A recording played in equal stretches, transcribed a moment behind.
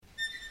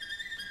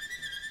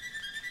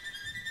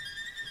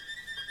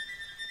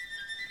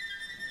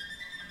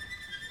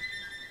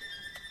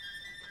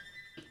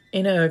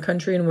In a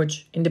country in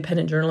which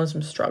independent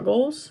journalism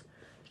struggles,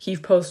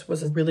 Kyiv Post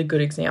was a really good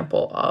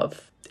example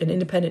of an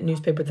independent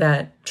newspaper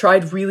that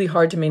tried really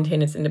hard to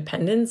maintain its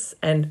independence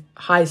and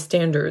high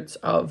standards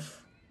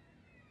of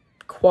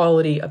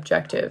quality,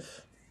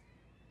 objective,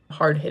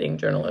 hard-hitting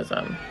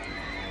journalism.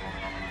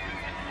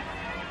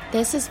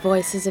 This is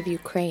Voices of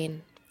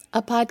Ukraine,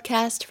 a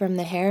podcast from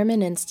the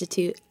Harriman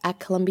Institute at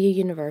Columbia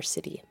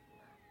University.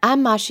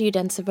 I'm Masha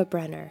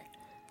Udentsova-Brenner,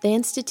 the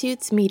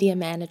Institute's media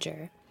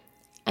manager,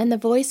 and the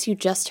voice you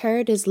just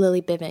heard is Lili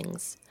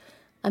Bivings,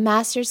 a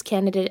master's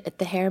candidate at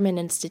the Harriman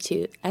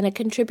Institute and a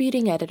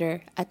contributing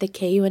editor at the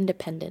Kyiv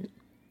Independent.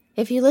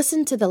 If you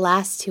listened to the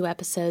last two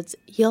episodes,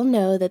 you'll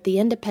know that the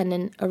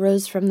Independent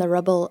arose from the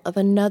rubble of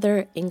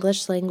another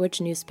English-language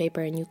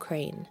newspaper in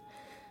Ukraine,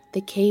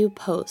 the Kyiv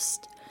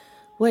Post,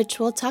 which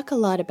we'll talk a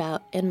lot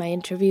about in my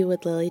interview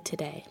with Lili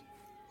today.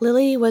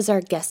 Lili was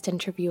our guest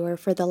interviewer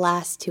for the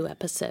last two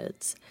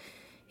episodes.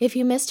 If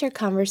you missed her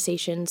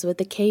conversations with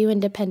the Kyiv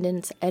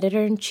Independent's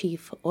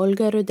editor-in-chief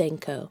Olga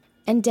Rudenko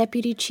and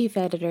deputy chief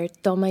editor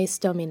Toma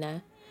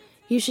Istomina,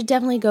 you should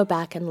definitely go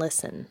back and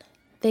listen.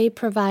 They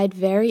provide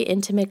very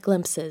intimate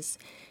glimpses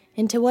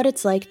into what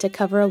it's like to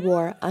cover a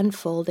war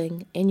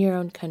unfolding in your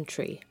own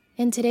country.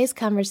 In today's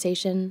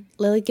conversation,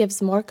 Lili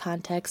gives more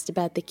context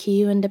about the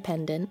Kyiv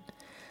Independent,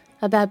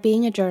 about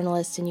being a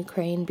journalist in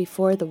Ukraine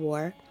before the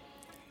war,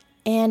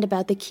 and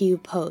about the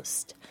Kyiv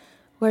Post,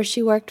 where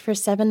she worked for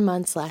 7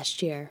 months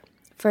last year,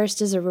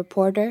 first as a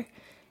reporter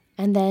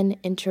and then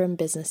interim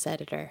business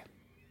editor.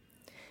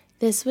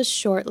 This was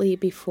shortly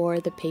before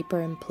the paper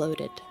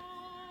imploded.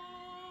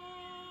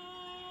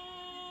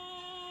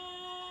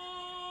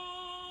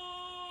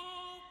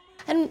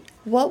 And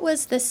what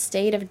was the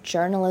state of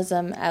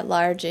journalism at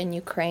large in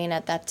Ukraine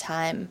at that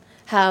time?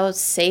 How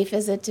safe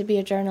is it to be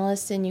a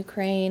journalist in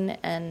Ukraine?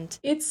 And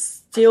it's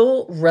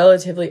still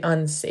relatively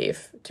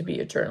unsafe to be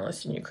a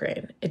journalist in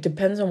Ukraine. It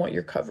depends on what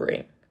you're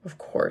covering, of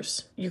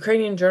course.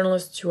 Ukrainian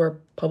journalists who are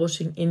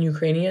publishing in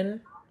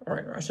Ukrainian or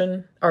in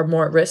Russian are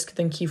more at risk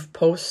than Kyiv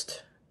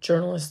Post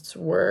journalists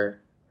were.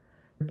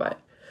 But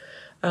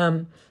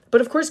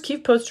of course,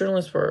 Kyiv Post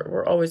journalists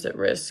were always at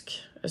risk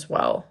as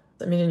well.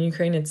 I mean, in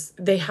Ukraine,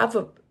 they have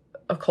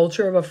a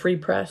culture of a free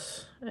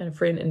press and a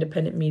free and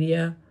independent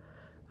media.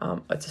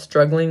 It's a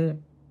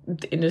struggling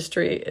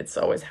industry. It's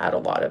always had a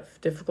lot of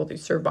difficulty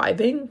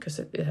surviving because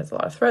it has a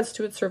lot of threats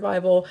to its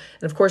survival.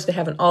 And of course, they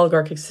have an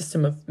oligarchic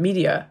system of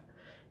media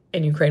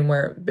in Ukraine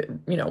where,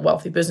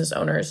 wealthy business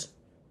owners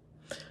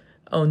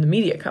own the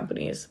media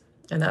companies.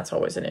 And that's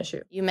always an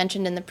issue. You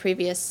mentioned in the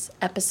previous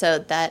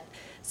episode that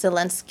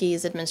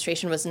Zelensky's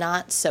administration was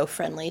not so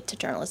friendly to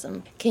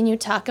journalism. Can you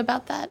talk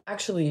about that?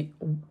 Actually,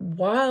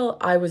 while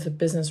I was a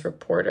business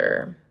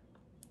reporter,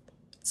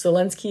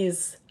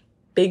 Zelensky's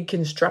big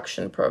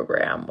construction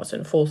program was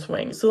in full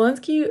swing.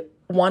 Zelensky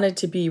wanted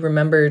to be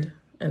remembered,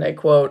 and I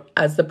quote,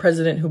 as the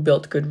president who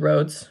built good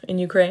roads in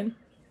Ukraine,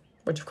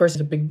 which of course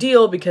is a big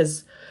deal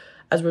because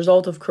as a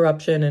result of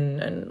corruption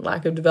and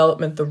lack of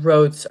development, the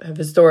roads have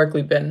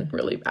historically been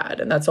really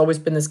bad. And that's always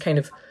been this kind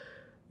of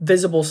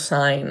visible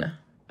sign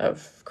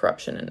of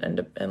corruption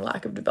and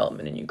lack of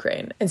development in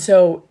Ukraine. And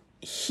so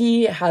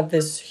he had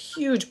this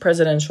huge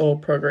presidential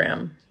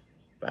program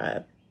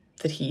that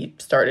he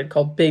started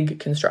called Big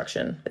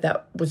Construction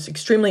that was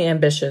extremely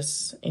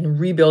ambitious in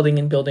rebuilding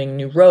and building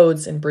new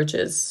roads and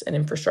bridges and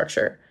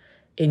infrastructure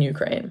in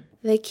Ukraine.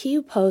 The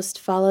Kyiv Post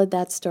followed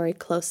that story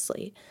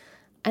closely,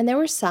 and there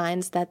were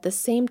signs that the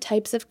same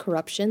types of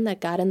corruption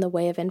that got in the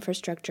way of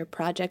infrastructure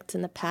projects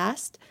in the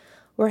past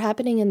were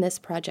happening in this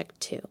project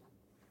too.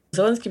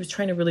 Zelensky was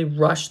trying to really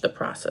rush the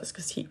process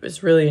because he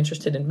was really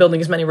interested in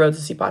building as many roads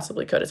as he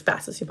possibly could, as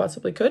fast as he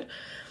possibly could,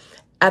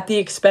 at the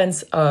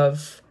expense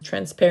of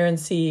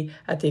transparency,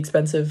 at the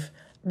expense of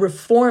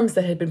reforms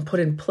that had been put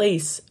in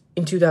place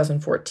in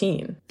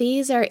 2014.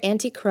 These are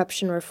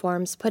anti-corruption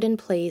reforms put in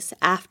place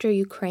after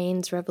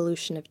Ukraine's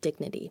Revolution of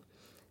Dignity,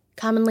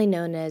 commonly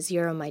known as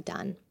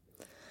Euromaidan.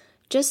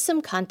 Just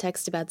some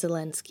context about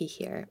Zelensky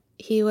here.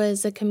 He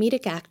was a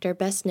comedic actor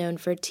best known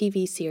for a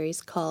TV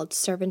series called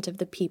Servant of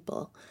the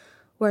People,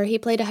 where he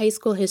played a high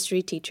school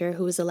history teacher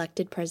who was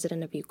elected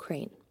president of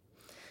Ukraine.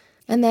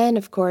 And then,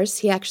 of course,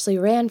 he actually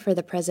ran for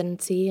the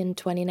presidency in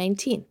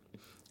 2019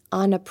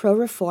 on a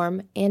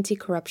pro-reform,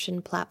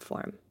 anti-corruption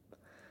platform.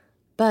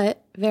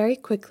 But very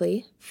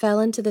quickly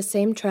fell into the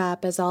same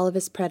trap as all of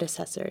his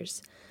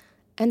predecessors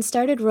and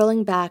started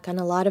rolling back on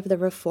a lot of the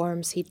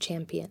reforms he'd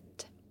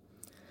championed.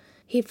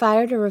 He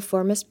fired a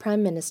reformist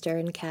prime minister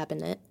and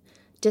cabinet,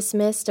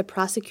 dismissed a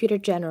prosecutor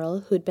general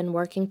who'd been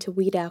working to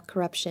weed out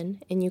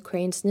corruption in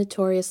Ukraine's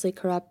notoriously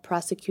corrupt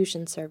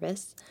prosecution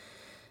service,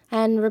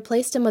 and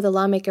replaced him with a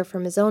lawmaker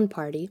from his own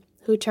party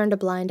who turned a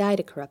blind eye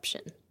to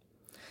corruption.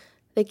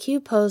 The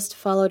Kyiv Post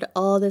followed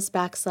all this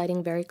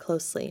backsliding very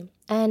closely,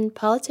 and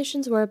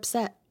politicians were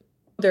upset.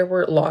 There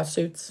were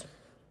lawsuits.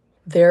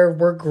 There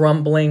were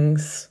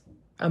grumblings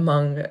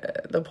among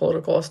the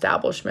political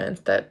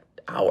establishment that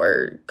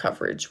our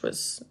coverage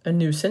was a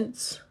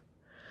nuisance.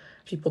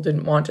 People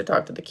didn't want to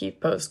talk to the Kyiv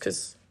Post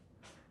because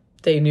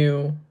they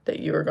knew that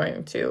you were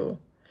going to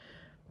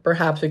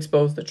perhaps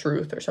expose the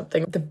truth or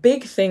something. The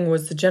big thing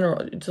was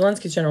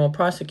Zelensky's general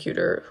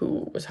prosecutor,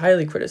 who was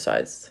highly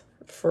criticized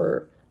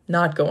for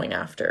not going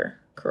after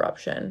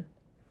corruption,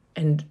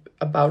 and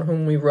about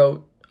whom we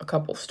wrote a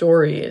couple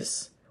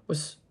stories,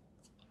 was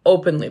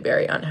openly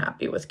very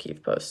unhappy with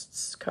Kyiv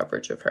Post's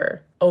coverage of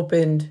her.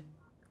 Opened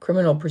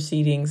criminal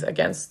proceedings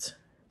against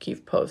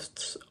Kyiv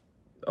Post's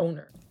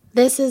owner.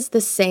 This is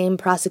the same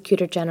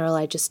prosecutor general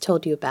I just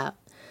told you about.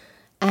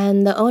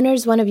 And the owner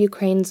is one of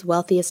Ukraine's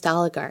wealthiest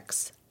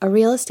oligarchs, a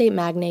real estate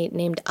magnate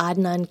named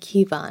Adnan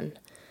Kyivan.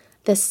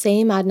 The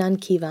same Adnan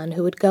Kyivan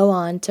who would go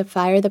on to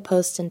fire the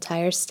Post's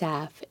entire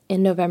staff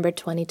in November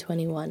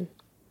 2021.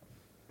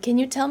 Can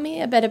you tell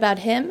me a bit about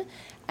him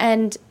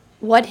and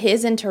what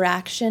his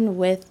interaction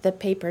with the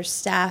paper's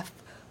staff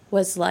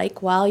was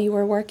like while you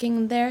were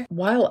working there?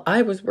 While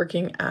I was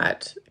working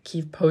at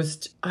Kyiv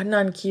Post,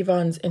 Adnan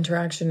Kyivan's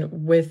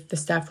interaction with the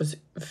staff was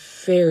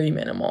very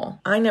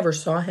minimal. I never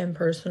saw him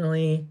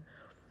personally.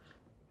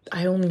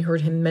 I only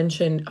heard him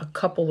mentioned a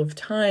couple of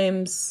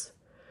times.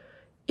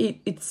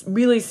 It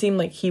really seemed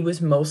like he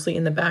was mostly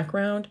in the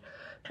background.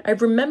 I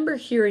remember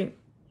hearing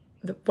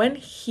that when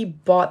he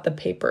bought the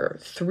paper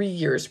 3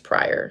 years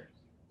prior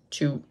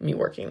to me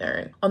working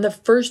there, on the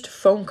first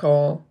phone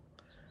call,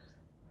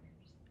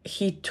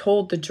 he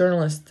told the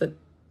journalist that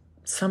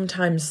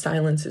sometimes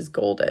silence is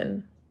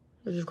golden,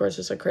 which of course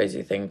is a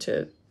crazy thing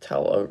to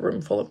tell a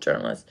room full of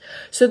journalists.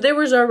 So there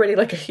was already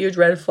like a huge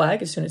red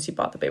flag as soon as he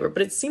bought the paper,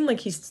 but it seemed like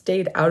he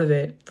stayed out of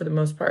it for the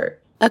most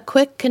part. A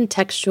quick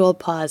contextual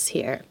pause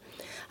here.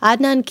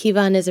 Adnan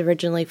Kyivan is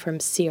originally from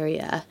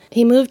Syria.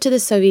 He moved to the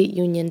Soviet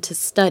Union to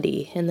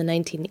study in the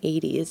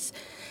 1980s,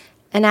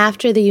 and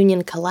after the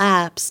Union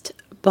collapsed,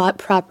 bought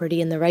property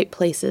in the right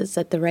places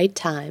at the right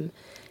time,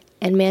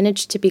 and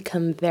managed to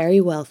become very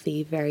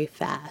wealthy very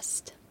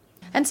fast.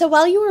 And so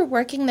while you were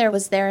working there,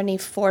 was there any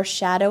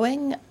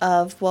foreshadowing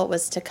of what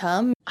was to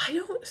come? I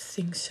don't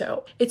think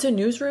so. It's a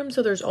newsroom,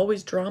 so there's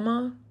always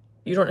drama.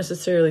 You don't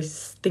necessarily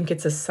think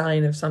it's a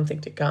sign of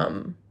something to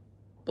come,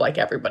 like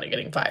everybody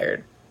getting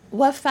fired.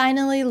 What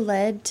finally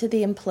led to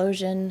the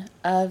implosion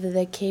of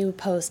the Kyiv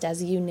Post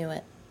as you knew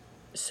it?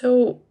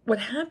 So what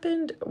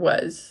happened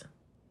was,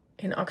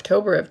 in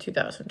October of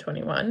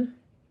 2021,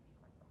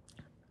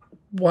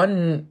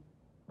 one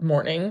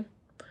morning,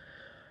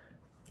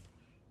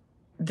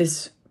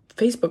 this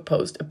Facebook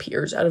post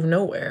appears out of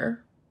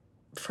nowhere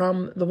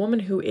from the woman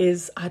who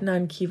is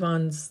Adnan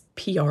Kyivan's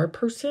PR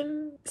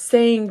person,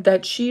 saying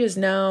that she is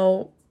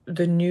now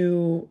the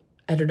new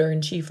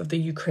editor-in-chief of the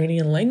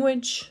Ukrainian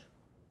language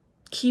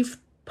Kyiv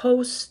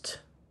Post.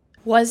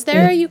 Was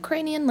there a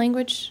Ukrainian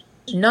language?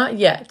 Not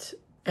yet.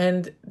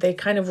 And they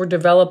kind of were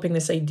developing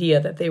this idea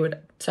that they would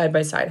side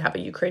by side have a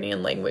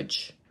Ukrainian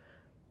language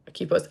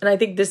Kyiv Post. And I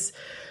think this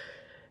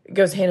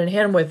goes hand in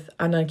hand with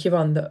Adnan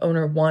Kyivan, the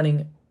owner,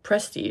 wanting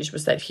prestige,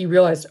 was that he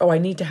realized, I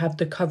need to have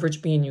the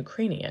coverage be in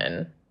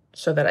Ukrainian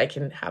so that I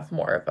can have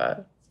more of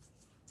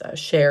a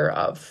share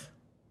of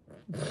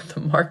the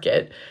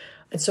market.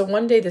 And so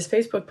one day this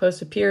Facebook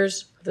post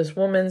appears of this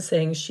woman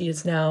saying she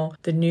is now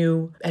the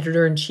new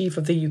editor-in-chief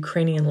of the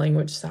Ukrainian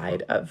language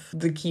side of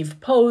the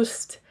Kyiv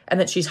Post, and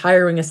that she's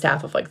hiring a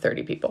staff of like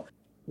 30 people.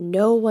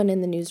 No one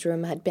in the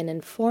newsroom had been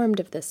informed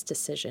of this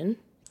decision.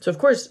 So of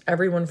course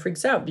everyone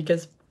freaks out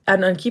because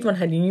Adnan Kyivan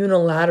had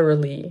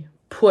unilaterally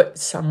put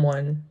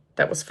someone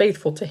that was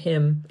faithful to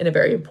him in a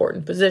very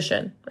important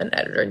position, an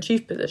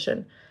editor-in-chief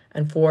position.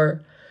 And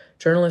for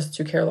journalists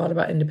who care a lot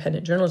about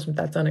independent journalism,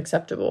 that's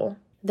unacceptable.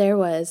 There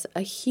was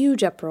a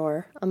huge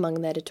uproar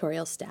among the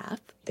editorial staff.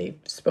 They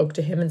spoke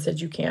to him and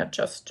said, you can't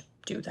just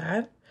do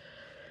that.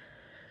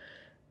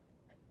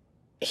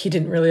 He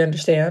didn't really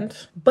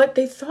understand, but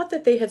they thought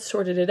that they had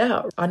sorted it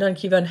out. Adnan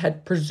Kyivan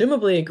had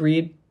presumably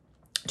agreed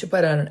to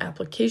put out an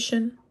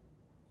application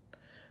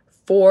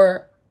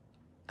for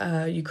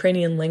a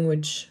Ukrainian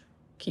language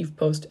Kyiv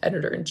Post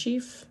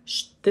editor-in-chief.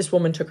 This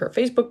woman took her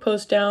Facebook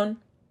post down,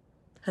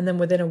 and then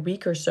within a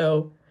week or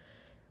so,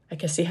 I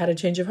guess he had a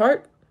change of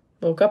heart,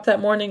 woke up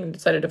that morning and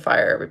decided to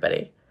fire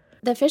everybody.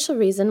 The official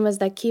reason was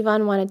that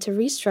Kyivan wanted to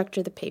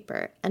restructure the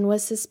paper and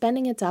was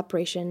suspending its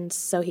operations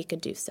so he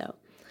could do so.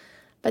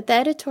 But the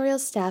editorial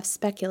staff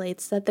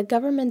speculates that the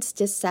government's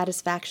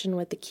dissatisfaction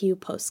with the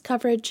Kyiv Post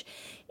coverage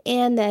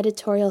and the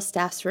editorial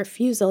staff's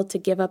refusal to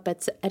give up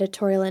its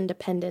editorial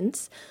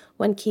independence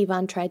when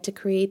Kyivan tried to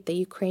create the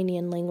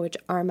Ukrainian language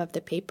arm of the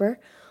paper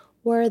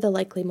were the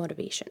likely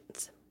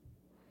motivations.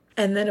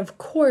 And then, of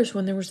course,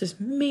 when there was this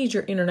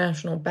major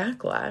international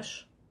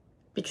backlash,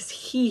 because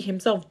he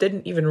himself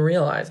didn't even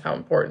realize how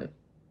important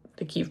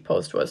the Kyiv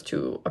Post was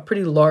to a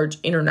pretty large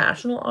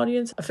international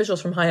audience.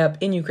 Officials from high up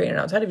in Ukraine and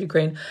outside of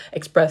Ukraine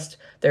expressed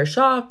their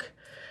shock.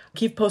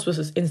 Kyiv Post was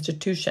this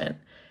institution,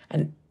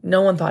 and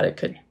no one thought it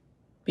could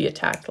be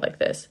attacked like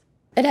this.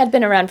 It had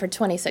been around for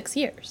 26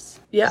 years.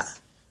 Yeah.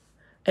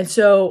 And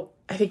so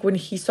I think when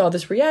he saw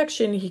this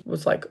reaction, he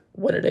was like,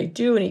 what did I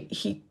do? And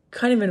he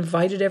kind of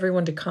invited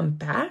everyone to come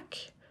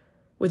back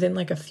within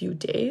like a few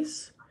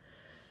days.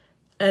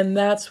 And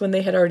that's when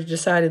they had already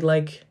decided,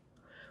 like,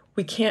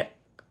 we can't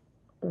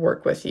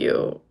work with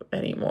you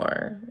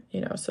anymore,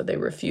 so they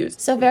refused.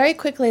 So very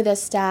quickly, the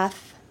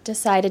staff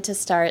decided to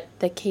start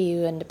the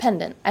Kyiv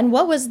Independent. And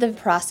what was the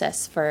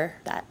process for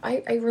that?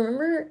 I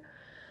remember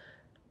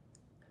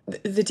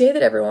the day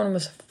that everyone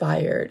was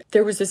fired,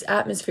 there was this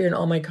atmosphere in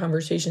all my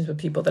conversations with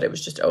people that it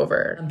was just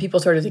over. People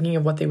started thinking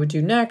of what they would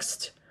do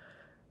next.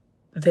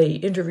 They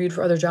interviewed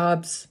for other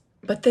jobs.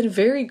 But then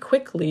very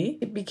quickly,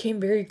 it became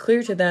very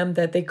clear to them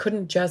that they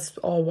couldn't just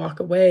all walk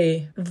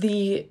away.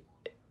 The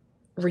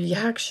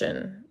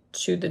reaction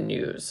to the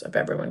news of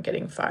everyone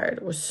getting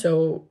fired was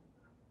so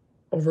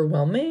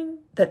overwhelming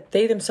that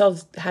they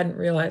themselves hadn't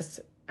realized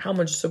how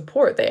much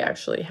support they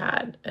actually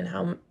had and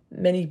how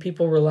many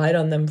people relied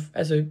on them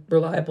as a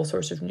reliable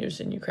source of news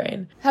in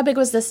Ukraine. How big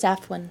was the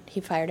staff when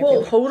he fired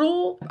everyone? Well,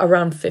 total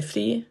around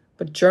 50,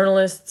 but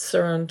journalists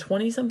around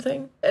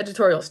 20-something.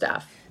 Editorial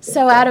staff.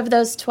 So out of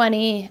those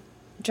 20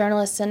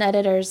 journalists and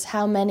editors,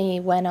 how many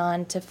went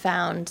on to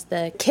found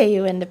the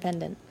Kyiv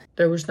Independent?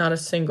 There was not a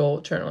single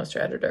journalist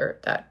or editor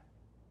that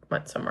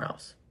went somewhere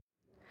else.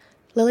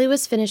 Lili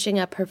was finishing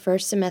up her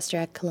first semester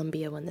at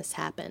Columbia when this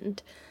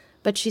happened,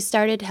 but she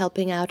started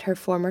helping out her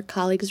former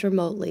colleagues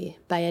remotely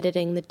by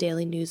editing the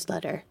daily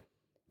newsletter,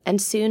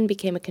 and soon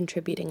became a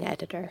contributing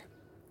editor.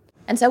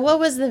 And so what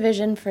was the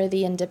vision for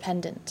the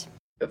Independent?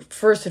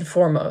 First and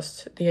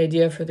foremost, the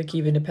idea for the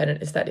Kyiv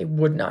Independent is that it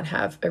would not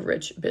have a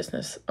rich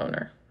business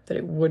owner, that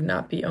it would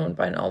not be owned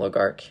by an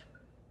oligarch,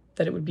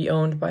 that it would be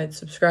owned by its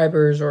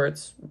subscribers or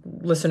its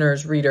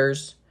listeners,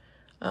 readers,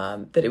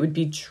 that it would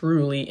be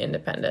truly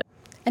independent.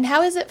 And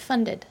how is it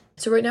funded?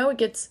 So right now it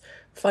gets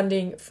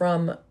funding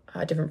from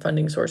different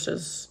funding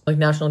sources, like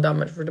National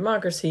Endowment for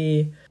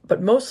Democracy,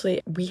 but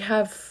mostly we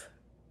have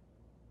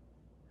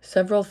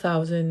several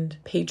thousand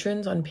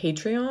patrons on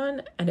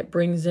Patreon, and it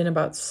brings in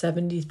about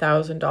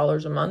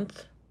 $70,000 a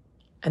month.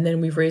 And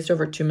then we've raised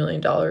over $2 million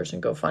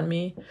in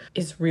GoFundMe.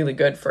 It's really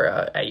good for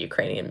a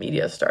Ukrainian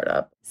media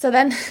startup. So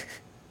then,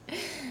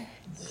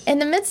 in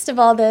the midst of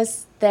all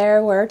this,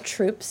 there were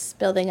troops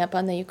building up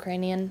on the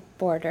Ukrainian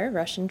border,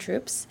 Russian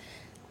troops,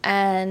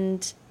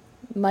 and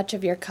much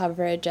of your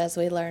coverage, as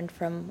we learned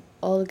from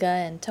Olga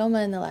and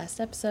Toma in the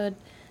last episode,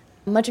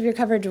 much of your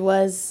coverage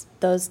was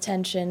those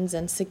tensions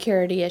and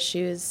security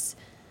issues,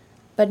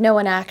 but no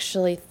one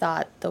actually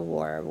thought the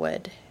war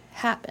would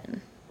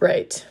happen.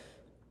 Right.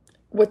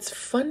 What's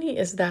funny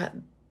is that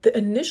the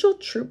initial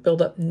troop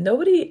buildup,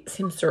 nobody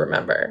seems to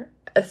remember.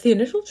 The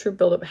initial troop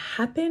buildup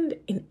happened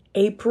in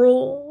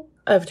April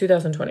of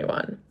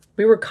 2021.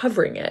 We were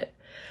covering it,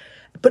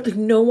 but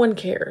no one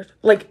cared,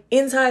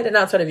 inside and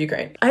outside of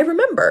Ukraine. I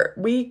remember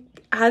we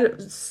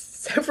had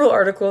several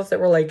articles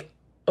that were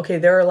okay,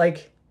 there are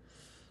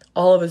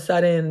all of a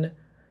sudden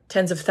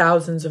tens of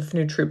thousands of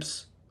new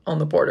troops on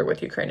the border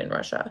with Ukraine and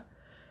Russia.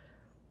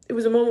 It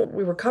was a moment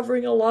we were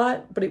covering a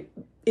lot, but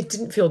it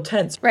didn't feel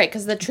tense. Right,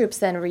 because the troops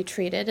then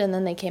retreated and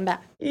then they came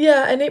back.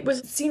 Yeah, and it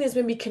was seen as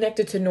maybe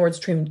connected to Nord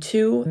Stream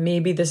 2.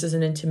 Maybe this is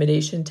an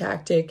intimidation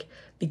tactic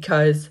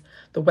because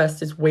the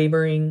West is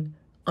wavering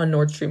on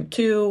Nord Stream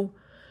 2.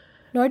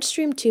 Nord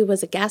Stream 2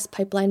 was a gas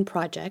pipeline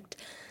project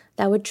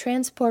that would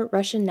transport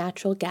Russian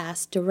natural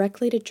gas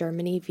directly to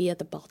Germany via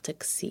the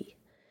Baltic Sea.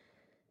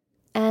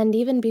 And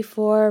even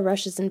before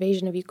Russia's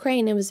invasion of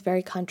Ukraine, it was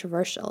very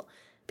controversial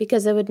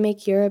because it would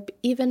make Europe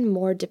even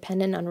more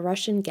dependent on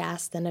Russian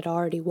gas than it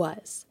already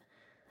was.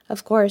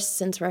 Of course,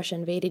 since Russia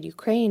invaded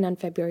Ukraine on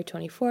February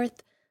 24th,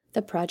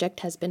 the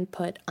project has been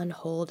put on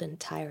hold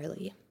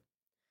entirely.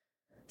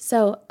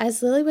 So,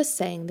 as Lili was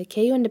saying, the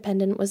Kyiv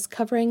Independent was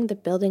covering the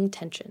building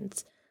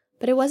tensions,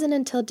 but it wasn't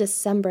until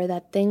December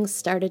that things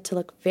started to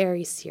look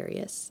very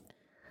serious.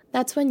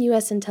 That's when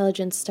U.S.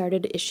 intelligence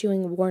started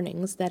issuing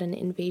warnings that an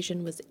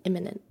invasion was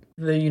imminent.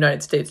 The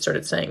United States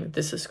started saying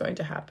this is going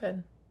to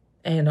happen.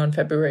 And on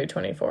February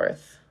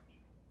 24th,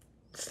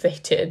 they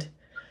did.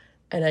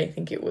 And I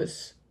think it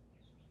was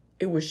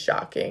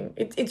shocking.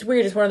 It's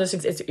weird. It's one of those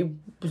things. It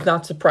was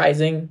not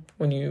surprising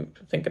when you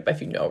think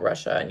if you know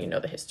Russia and you know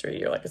the history,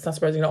 you're it's not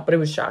surprising at all, but it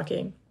was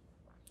shocking.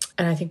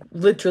 And I think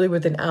literally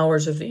within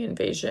hours of the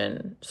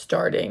invasion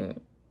starting,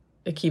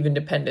 the Kyiv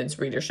Independent's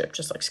readership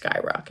just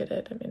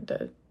skyrocketed. I mean,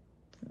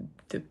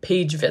 the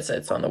page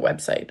visits on the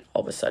website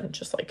all of a sudden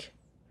just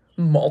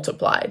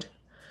multiplied.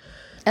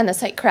 And the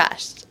site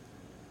crashed.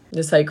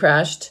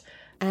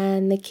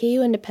 And the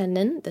Kyiv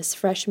Independent, this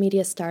fresh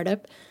media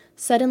startup,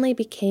 suddenly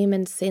became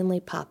insanely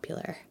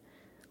popular.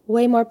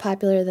 Way more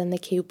popular than the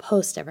Kyiv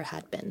Post ever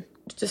had been.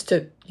 Just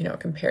to,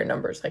 compare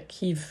numbers,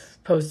 Kyiv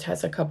Post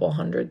has a couple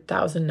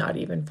 100,000 not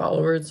even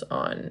followers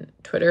on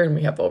Twitter, and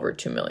we have over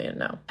 2 million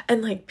now.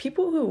 And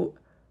people who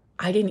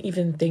I didn't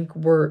even think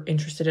were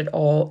interested at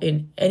all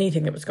in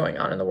anything that was going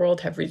on in the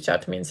world have reached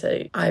out to me and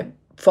say, I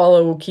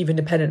follow Kyiv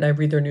Independent and I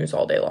read their news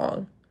all day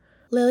long.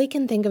 Lili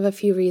can think of a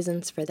few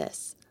reasons for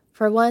this.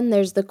 For one,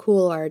 there's the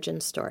cool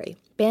origin story,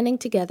 banding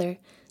together,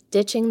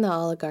 ditching the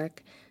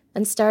oligarch,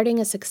 and starting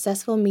a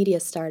successful media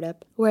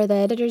startup where the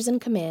editors in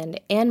command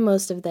and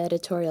most of the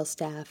editorial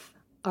staff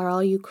are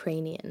all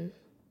Ukrainian.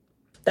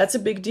 That's a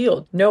big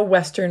deal. No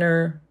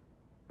Westerner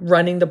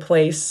running the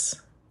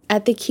place.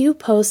 At the Kyiv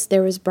Post,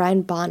 there was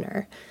Brian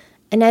Bonner,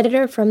 an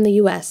editor from the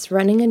U.S.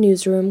 running a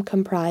newsroom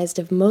comprised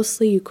of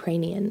mostly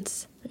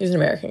Ukrainians. He's an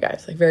American guy.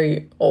 He's like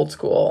very old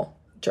school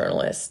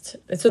journalist.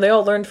 And so they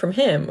all learned from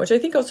him, which I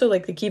think also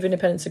like the Kyiv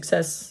Independent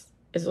success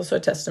is also a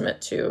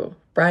testament to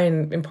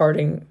Brian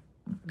imparting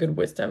good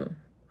wisdom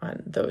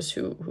on those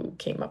who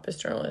came up as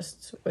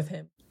journalists with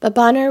him. But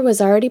Bonner was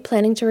already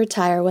planning to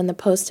retire when the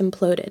Post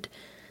imploded,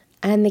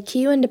 and the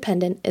Kyiv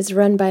Independent is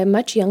run by a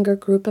much younger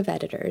group of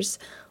editors,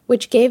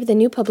 which gave the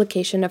new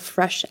publication a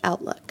fresh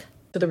outlook.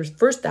 So there was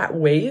first that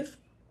wave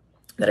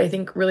that I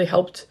think really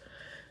helped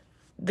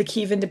the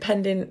Kyiv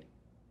Independent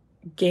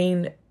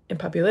gain in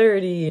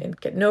popularity and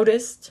get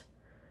noticed.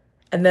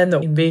 And then the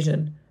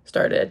invasion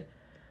started.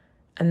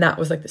 And that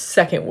was like the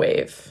second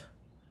wave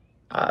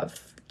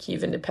of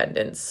Kyiv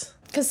independence.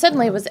 Because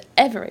suddenly it was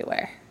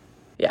everywhere.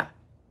 Yeah.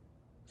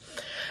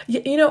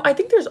 You know, I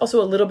think there's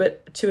also a little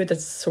bit to it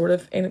that's sort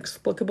of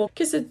inexplicable.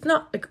 Because it's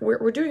not like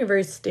we're doing a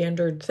very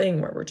standard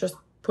thing where we're just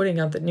putting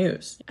out the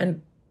news.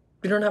 And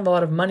we don't have a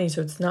lot of money,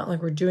 so it's not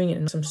like we're doing it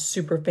in some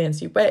super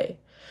fancy way.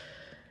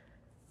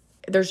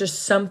 There's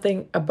just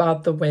something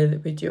about the way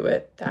that we do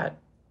it that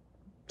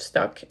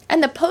stuck.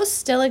 And the Post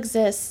still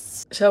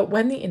exists. So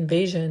when the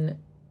invasion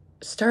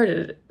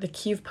started, the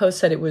Kyiv Post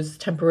said it was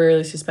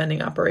temporarily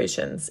suspending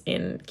operations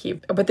in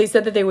Kyiv. But they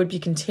said that they would be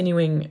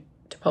continuing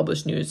to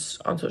publish news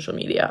on social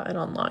media and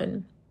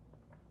online.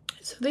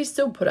 So they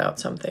still put out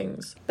some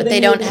things. But they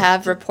don't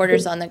have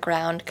reporters on the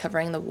ground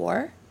covering the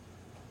war?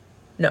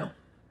 No,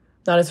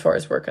 not as far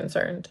as we're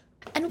concerned.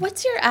 And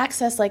what's your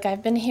access like?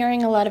 I've been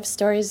hearing a lot of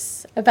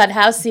stories about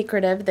how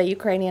secretive the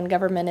Ukrainian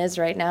government is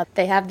right now.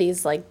 They have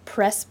these like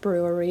press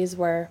breweries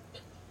where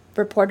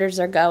reporters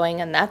are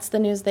going and that's the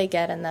news they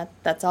get and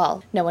that's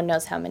all. No one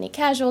knows how many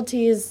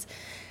casualties.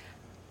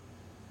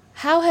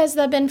 How has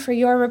that been for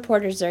your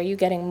reporters? Are you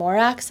getting more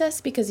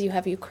access because you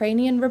have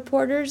Ukrainian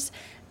reporters?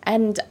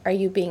 And are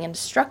you being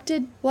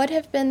instructed? What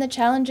have been the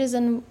challenges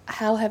and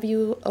how have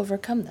you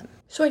overcome them?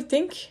 So I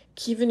think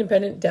Kyiv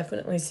Independent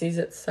definitely sees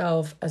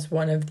itself as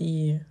one of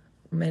the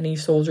many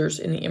soldiers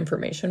in the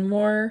information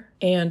war.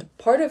 And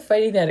part of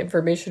fighting that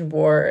information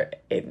war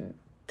in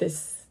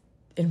this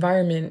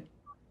environment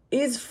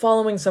is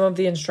following some of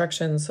the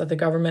instructions that the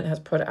government has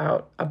put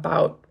out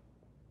about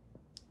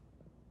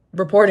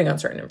reporting on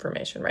certain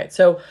information, right?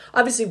 So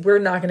obviously we're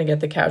not going to get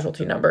the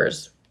casualty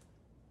numbers.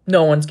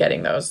 No one's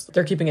getting those.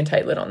 They're keeping a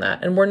tight lid on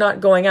that. And we're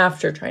not going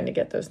after trying to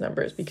get those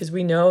numbers because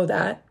we know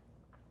that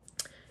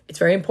it's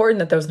very important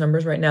that those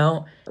numbers right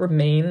now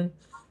remain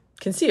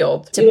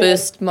concealed. To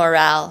boost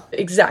morale.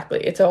 Exactly.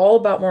 It's all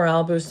about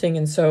morale boosting.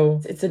 And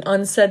so it's an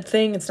unsaid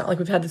thing. It's not like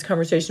we've had this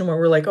conversation where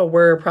we're like, oh,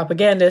 we're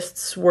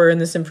propagandists. We're in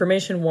this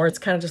information war. It's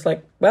kind of just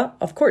like, well,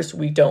 of course,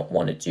 we don't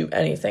want to do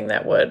anything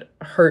that would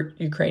hurt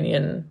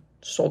Ukrainian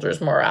soldiers'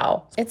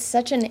 morale. It's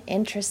such an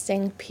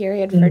interesting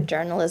period for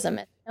journalism.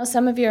 I know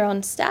some of your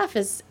own staff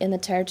is in the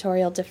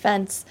territorial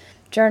defense.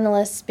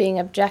 Journalists being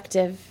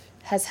objective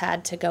has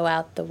had to go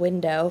out the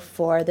window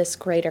for this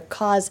greater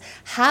cause.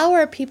 How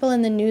are people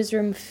in the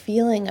newsroom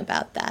feeling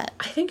about that?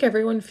 I think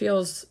everyone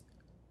feels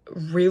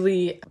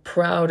really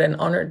proud and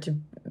honored to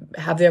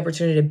have the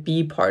opportunity to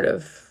be part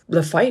of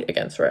the fight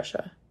against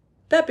Russia.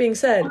 That being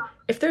said,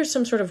 if there's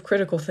some sort of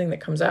critical thing that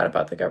comes out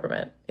about the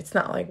government, it's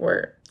not like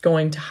we're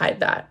going to hide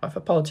that. If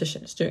a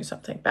politician is doing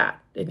something bad,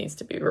 it needs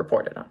to be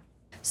reported on.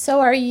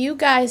 So are you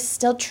guys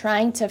still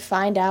trying to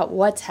find out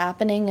what's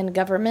happening in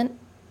government?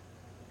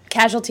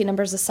 Casualty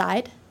numbers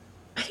aside?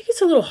 I think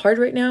it's a little hard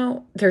right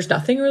now. There's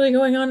nothing really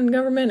going on in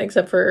government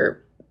except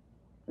for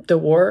the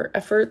war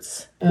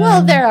efforts.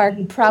 Well, there are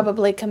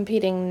probably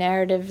competing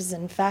narratives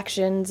and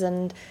factions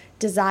and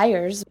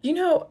desires. You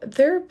know,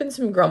 there have been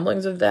some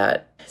grumblings of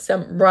that,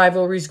 some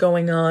rivalries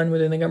going on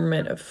within the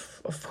government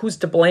of who's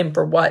to blame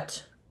for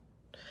what.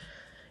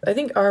 I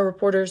think our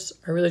reporters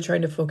are really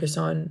trying to focus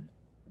on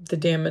the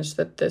damage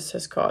that this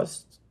has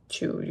caused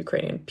to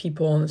Ukrainian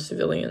people and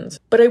civilians.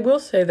 But I will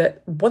say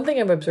that one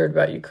thing I've observed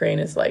about Ukraine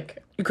is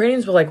like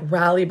Ukrainians will like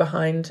rally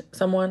behind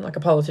someone, like a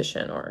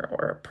politician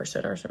or a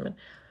person or something,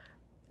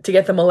 to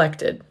get them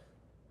elected.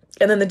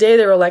 And then the day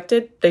they're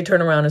elected, they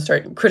turn around and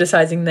start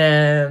criticizing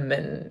them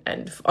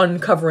and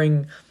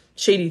uncovering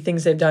shady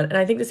things they've done. And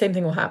I think the same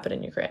thing will happen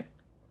in Ukraine.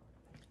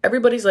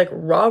 Everybody's like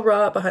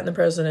rah behind the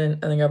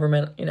president and the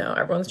government. You know,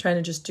 everyone's trying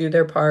to just do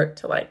their part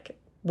to like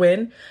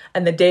win.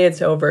 And the day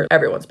it's over,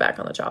 everyone's back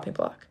on the chopping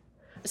block.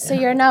 So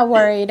you're not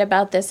worried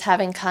about this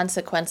having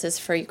consequences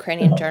for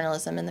Ukrainian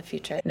journalism in the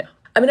future? No.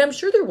 I mean, I'm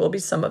sure there will be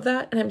some of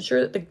that, and I'm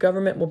sure that the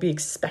government will be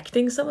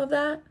expecting some of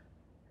that.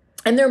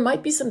 And there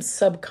might be some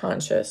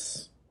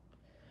subconscious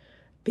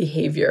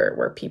behavior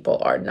where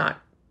people are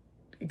not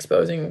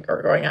exposing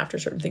or going after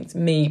certain things,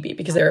 maybe,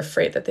 because they're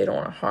afraid that they don't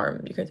want to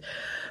harm Ukrainians.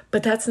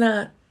 But that's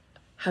not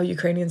how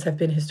Ukrainians have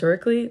been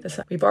historically.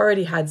 We've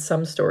already had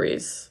some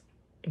stories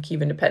in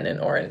Kyiv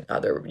Independent or in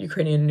other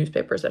Ukrainian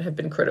newspapers that have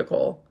been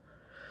critical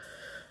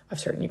of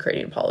certain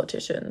Ukrainian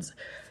politicians,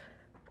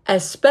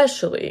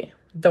 especially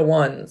the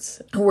ones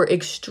who were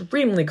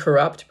extremely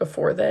corrupt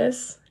before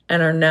this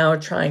and are now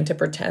trying to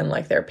pretend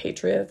like they're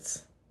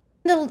patriots.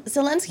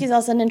 Zelensky's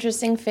also an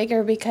interesting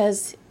figure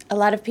because a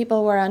lot of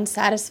people were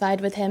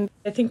unsatisfied with him.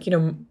 I think,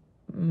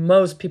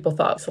 most people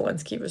thought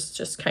Zelensky was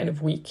just kind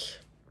of weak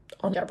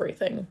on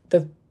everything.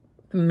 The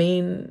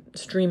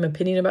mainstream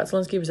opinion about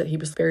Zelensky was that he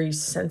was very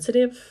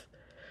sensitive.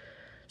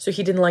 So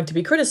he didn't like to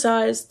be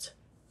criticized.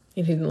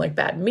 He didn't like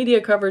bad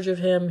media coverage of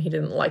him. He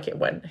didn't like it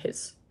when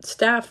his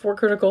staff were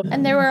critical.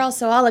 And there were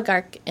also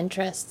oligarch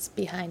interests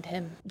behind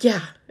him.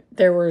 Yeah.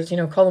 There was,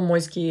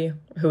 Kolomoisky,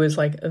 who is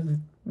like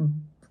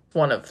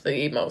one of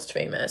the most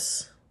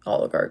famous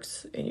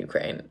oligarchs in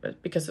Ukraine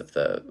because of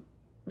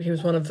he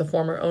was one of the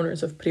former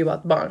owners of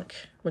Privatbank,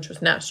 which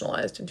was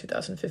nationalized in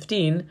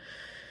 2015.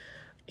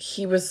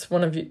 He was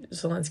one of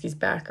Zelensky's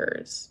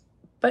backers.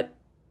 But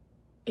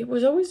it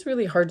was always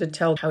really hard to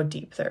tell how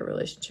deep their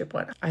relationship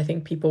went. I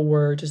think people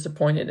were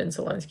disappointed in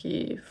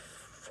Zelensky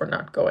for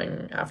not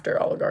going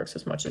after oligarchs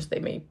as much as they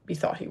maybe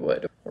thought he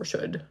would or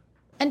should.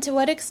 And to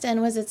what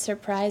extent was it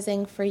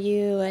surprising for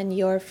you and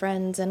your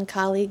friends and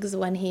colleagues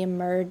when he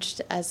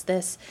emerged as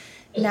this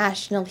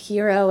national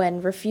hero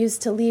and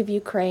refused to leave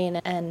Ukraine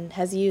and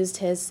has used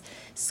his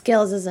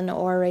skills as an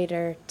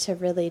orator to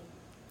really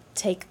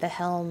take the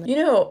helm?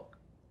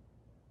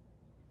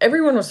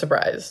 Everyone was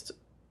surprised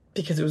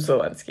because it was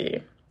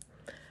Zelensky.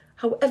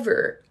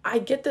 However, I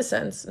get the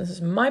sense, this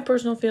is my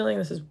personal feeling,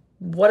 this is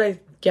what I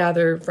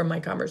gather from my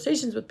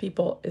conversations with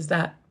people, is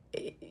that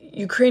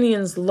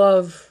Ukrainians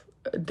love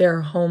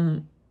their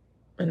home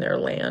and their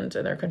land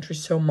and their country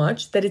so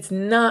much that it's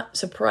not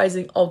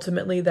surprising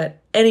ultimately that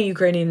any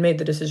Ukrainian made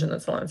the decision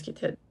that Zelensky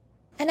did.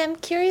 And I'm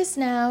curious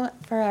now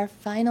for our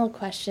final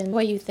question,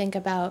 what you think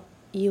about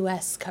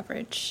U.S.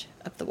 coverage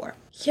of the war.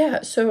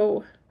 Yeah,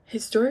 so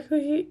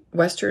historically,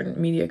 Western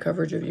media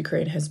coverage of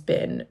Ukraine has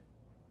been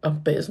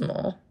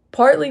abysmal,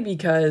 partly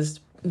because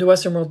the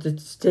Western world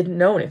just didn't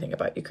know anything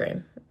about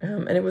Ukraine.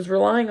 And it was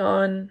relying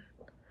on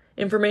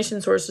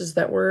information sources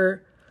that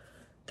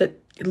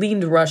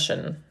leaned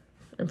Russian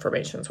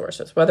information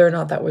sources, whether or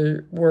not that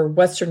were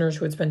Westerners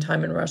who had spent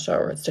time in Russia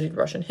or had studied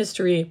Russian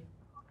history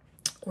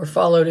or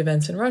followed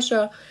events in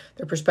Russia.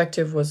 Their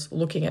perspective was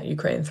looking at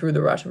Ukraine through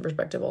the Russian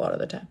perspective a lot of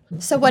the time.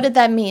 So what did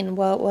that mean?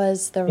 What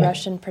was the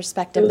Russian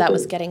perspective that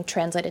was getting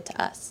translated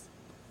to us?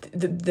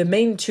 The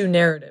main two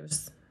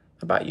narratives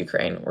about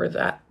Ukraine were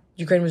that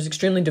Ukraine was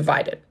extremely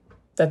divided,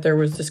 that there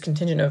was this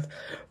contingent of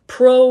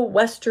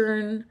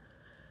pro-Western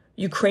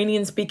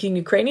Ukrainian-speaking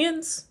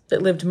Ukrainians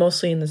that lived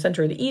mostly in the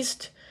center of the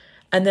East,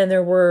 and then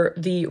there were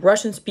the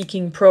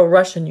Russian-speaking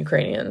pro-Russian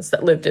Ukrainians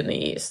that lived in the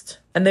East,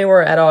 and they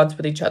were at odds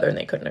with each other and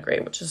they couldn't agree,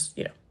 which is,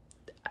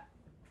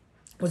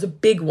 was a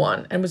big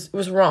one and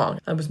was wrong.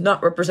 It was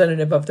not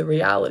representative of the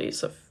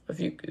realities of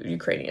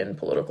Ukrainian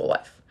political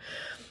life.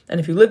 And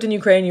if you lived in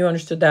Ukraine, you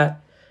understood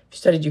that. If you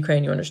studied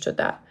Ukraine, you understood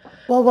that.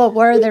 Well, what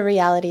were the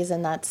realities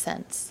in that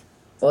sense?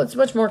 Well, it's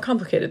much more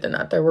complicated than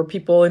that. There were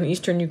people in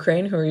eastern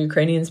Ukraine who are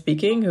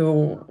Ukrainian-speaking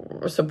who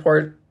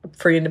support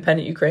free,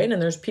 independent Ukraine,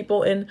 and there's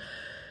people in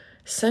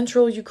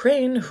central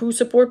Ukraine who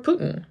support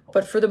Putin.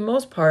 But for the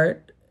most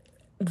part,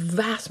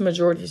 vast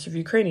majorities of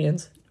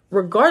Ukrainians,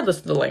 regardless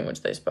of the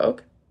language they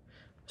spoke,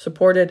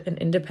 supported an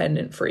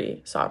independent,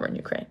 free, sovereign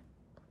Ukraine.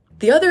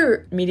 The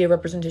other media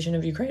representation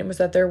of Ukraine was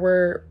that there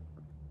were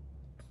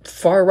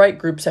far-right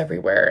groups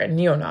everywhere and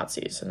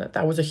neo-Nazis, and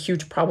that was a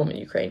huge problem in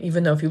Ukraine,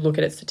 even though if you look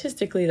at it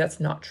statistically, that's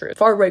not true.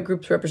 Far-right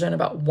groups represent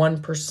about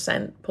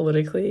 1%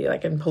 politically,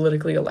 in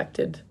politically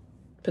elected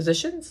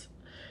positions.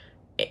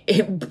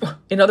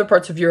 In other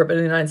parts of Europe and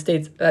the United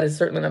States, that is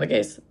certainly not the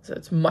case. So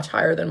it's much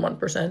higher than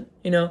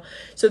 1%,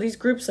 So these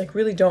groups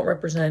really don't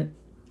represent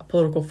a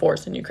political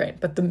force in Ukraine,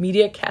 but the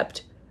media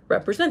kept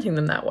representing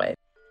them that way.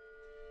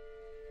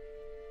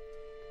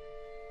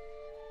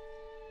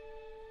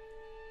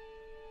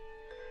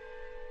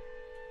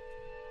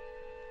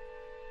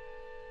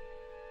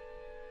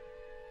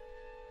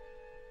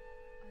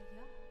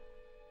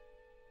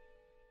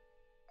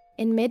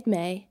 In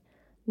mid-May,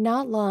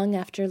 not long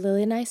after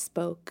Lili and I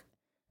spoke,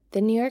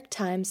 the New York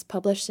Times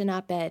published an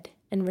op-ed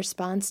in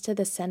response to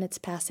the Senate's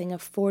passing a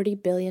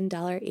 $40 billion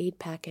aid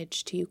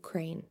package to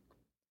Ukraine.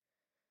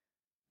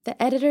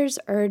 The editors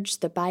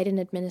urged the Biden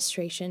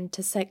administration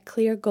to set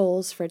clear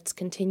goals for its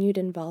continued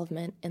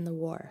involvement in the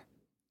war.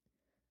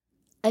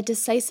 A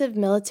decisive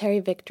military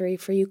victory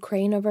for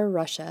Ukraine over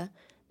Russia,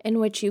 in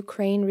which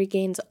Ukraine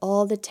regains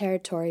all the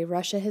territory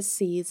Russia has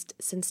seized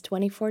since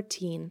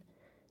 2014,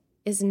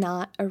 is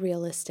not a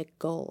realistic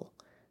goal,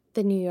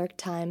 the New York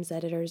Times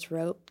editors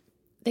wrote.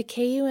 The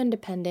Kyiv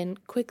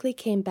Independent quickly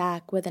came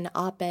back with an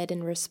op-ed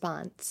in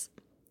response.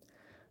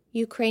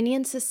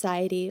 Ukrainian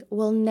society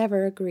will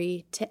never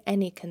agree to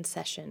any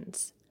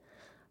concessions.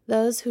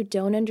 Those who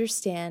don't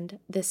understand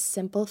this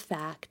simple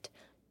fact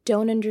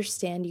don't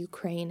understand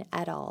Ukraine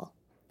at all,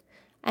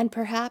 and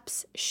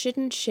perhaps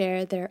shouldn't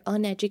share their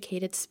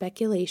uneducated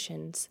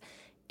speculations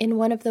in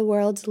one of the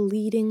world's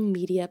leading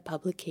media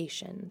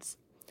publications.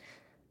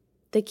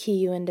 The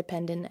Kyiv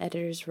Independent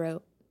editors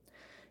wrote,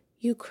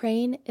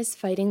 Ukraine is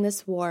fighting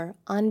this war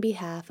on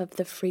behalf of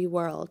the free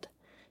world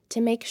to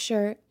make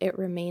sure it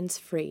remains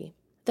free,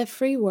 The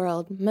free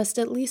world must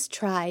at least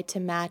try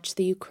to match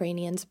the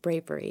Ukrainians'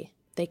 bravery,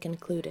 they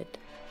concluded.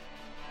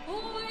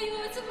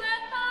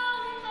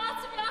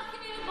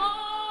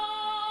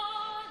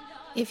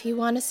 If you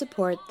want to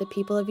support the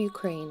people of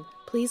Ukraine,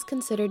 please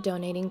consider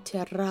donating to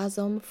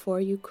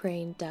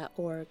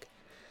razomforukraine.org.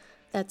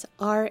 That's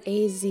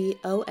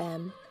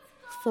RAZOM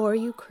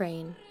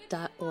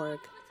forukraine.org.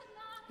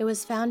 It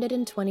was founded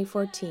in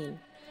 2014,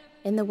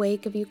 in the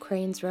wake of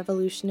Ukraine's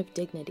Revolution of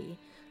Dignity,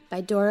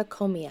 by Dora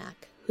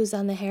Komiak, who's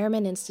on the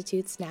Harriman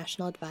Institute's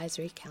National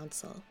Advisory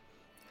Council.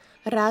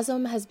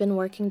 Razom has been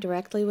working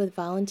directly with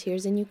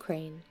volunteers in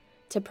Ukraine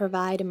to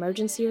provide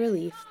emergency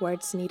relief where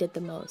it's needed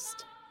the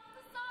most.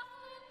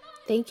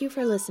 Thank you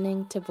for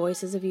listening to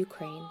Voices of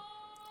Ukraine,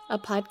 a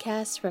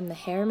podcast from the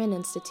Harriman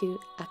Institute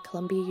at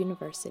Columbia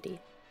University.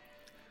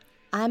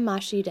 I'm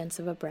Mashi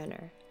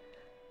Udentsova-Brenner.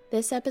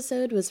 This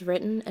episode was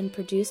written and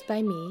produced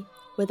by me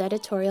with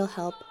editorial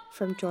help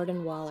from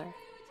Jordan Waller.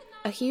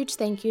 A huge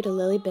thank you to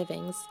Lili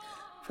Bivings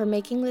for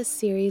making this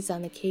series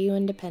on the Kyiv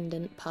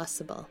Independent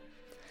possible,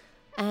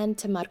 and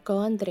to Marko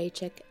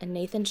Andrejczyk and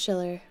Nathan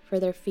Schiller for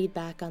their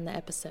feedback on the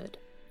episode.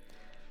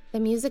 The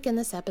music in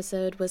this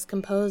episode was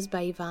composed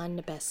by Ivan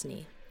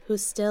Nebesny,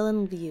 who's still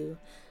in Lviv,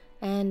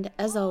 and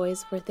as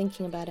always, we're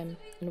thinking about him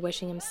and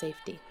wishing him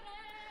safety.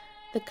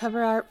 The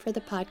cover art for the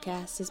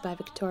podcast is by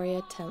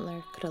Victoria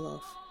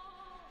Tentler-Krylov.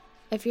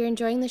 If you're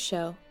enjoying the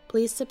show,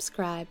 please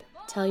subscribe,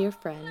 tell your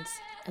friends,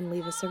 and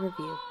leave us a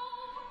review.